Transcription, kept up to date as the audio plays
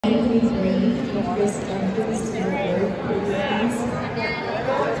Come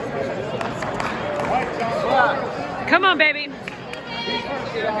on, baby.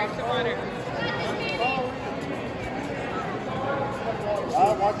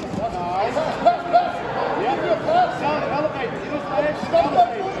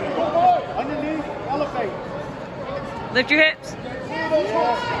 Underneath, elevate. Lift your hips.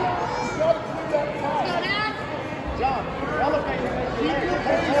 John, elevate.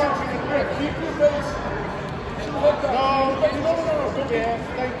 Keep your base. No. Yes,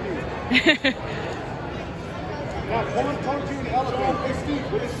 thank you. Now, come to and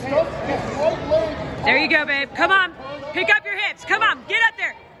elevate. With his right leg. There you go, babe. Come on. Pick up your hips. Come on. Get up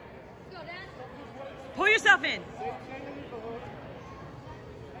there. Pull yourself in.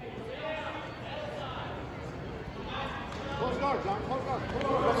 Close guard, John. Close guard.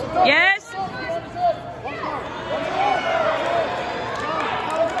 Yes.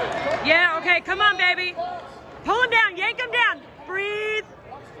 Yeah, okay. Come on, baby. Pull him down. Yank him down. Breathe.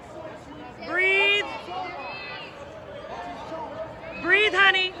 Breathe. Breathe,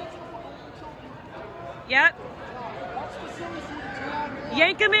 honey. Yep.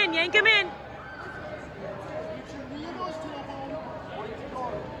 Yank him in. Yank him in.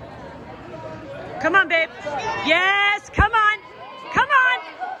 Come on, babe. Yes, come on. Come on.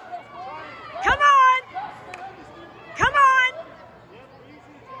 Come on. Come on.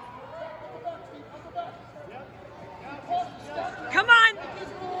 Come on.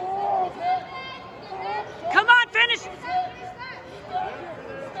 Come on, finish.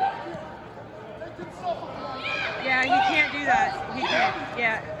 Yeah, he can't do that. He can't.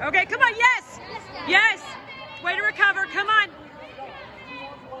 Yeah. Okay, come on. Yes. Yes. Way to recover. Come on.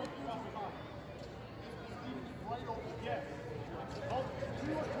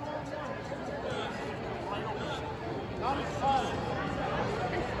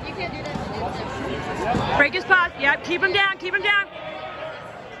 You can't do that. Break his paws. Yep, keep him down, keep him down.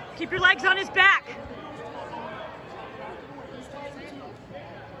 Keep your legs on his back.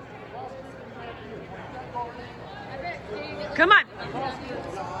 Come on.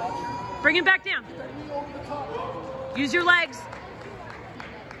 Bring him back down. Use your legs.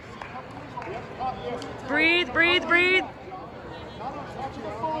 Breathe, breathe, breathe.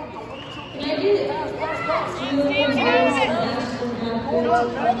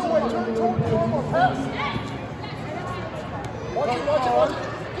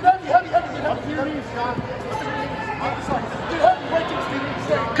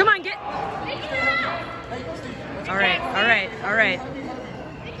 Come on, get. All right, all right, all right.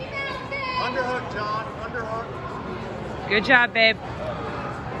 Underhook, John. Underhook. Good job, babe.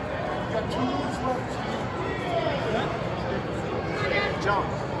 Jump.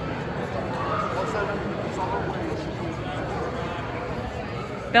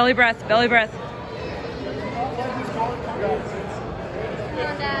 Belly breath, belly breath. Come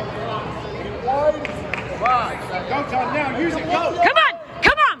on, Dad. Go, John, now. Use it. Go. Come on,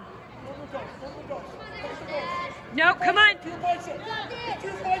 come on. No, come on.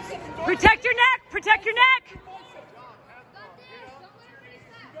 Protect your neck, protect your neck.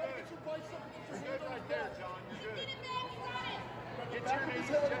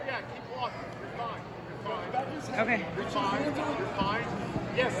 Yeah, keep walking. You're fine. You're fine. Okay. You're fine. You're fine.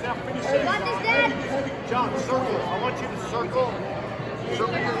 Yes, now finish it. John, circle. I want you to circle.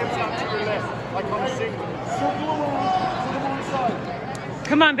 Circle your hips out to your left, like on a single. Circle around. Put them on the side.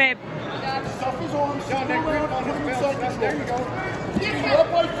 Come on, babe. Stuff his arms. John, that grip on his belt. There you go. Up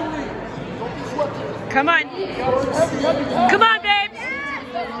by 3. Don't be sweating. Come on. Heavy. Come on, babe.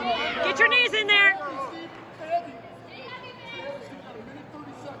 Get your knees in there.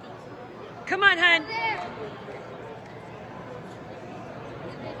 Come on, hun.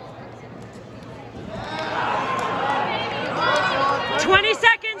 $20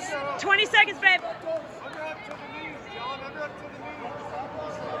 seconds. 20 seconds, babe.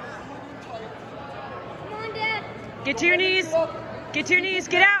 Come on, Dad. Get to your knees. Get to your knees.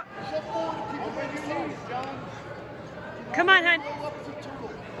 Get out. Come on, hun.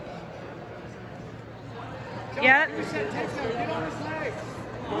 Yeah.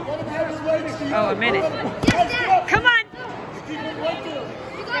 Oh, a minute. Yes, Dad. Come on. You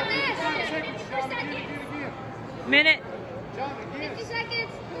got this. 3 seconds. Minute. 50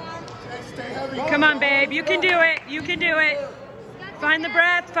 seconds. Come on, babe. You can do it. You can do it. Find the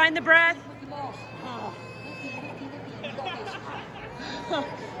breath. Find the breath.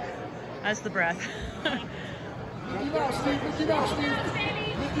 That's the breath. Come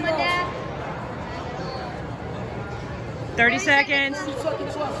on, Dad. 30 seconds. 30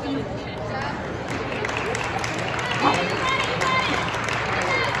 seconds left, Steve.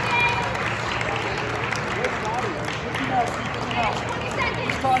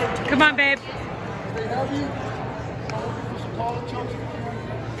 Come on, babe. Stay heavy. I'm looking for some taller chunks.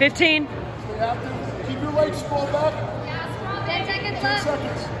 15. Stay active. Keep your legs fall back. 10 seconds 10 left.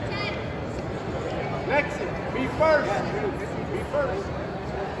 seconds. 10. Lexi, be first. Be first.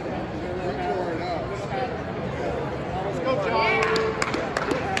 Let's go, John.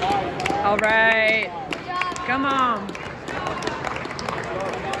 All right. Good job. Come on.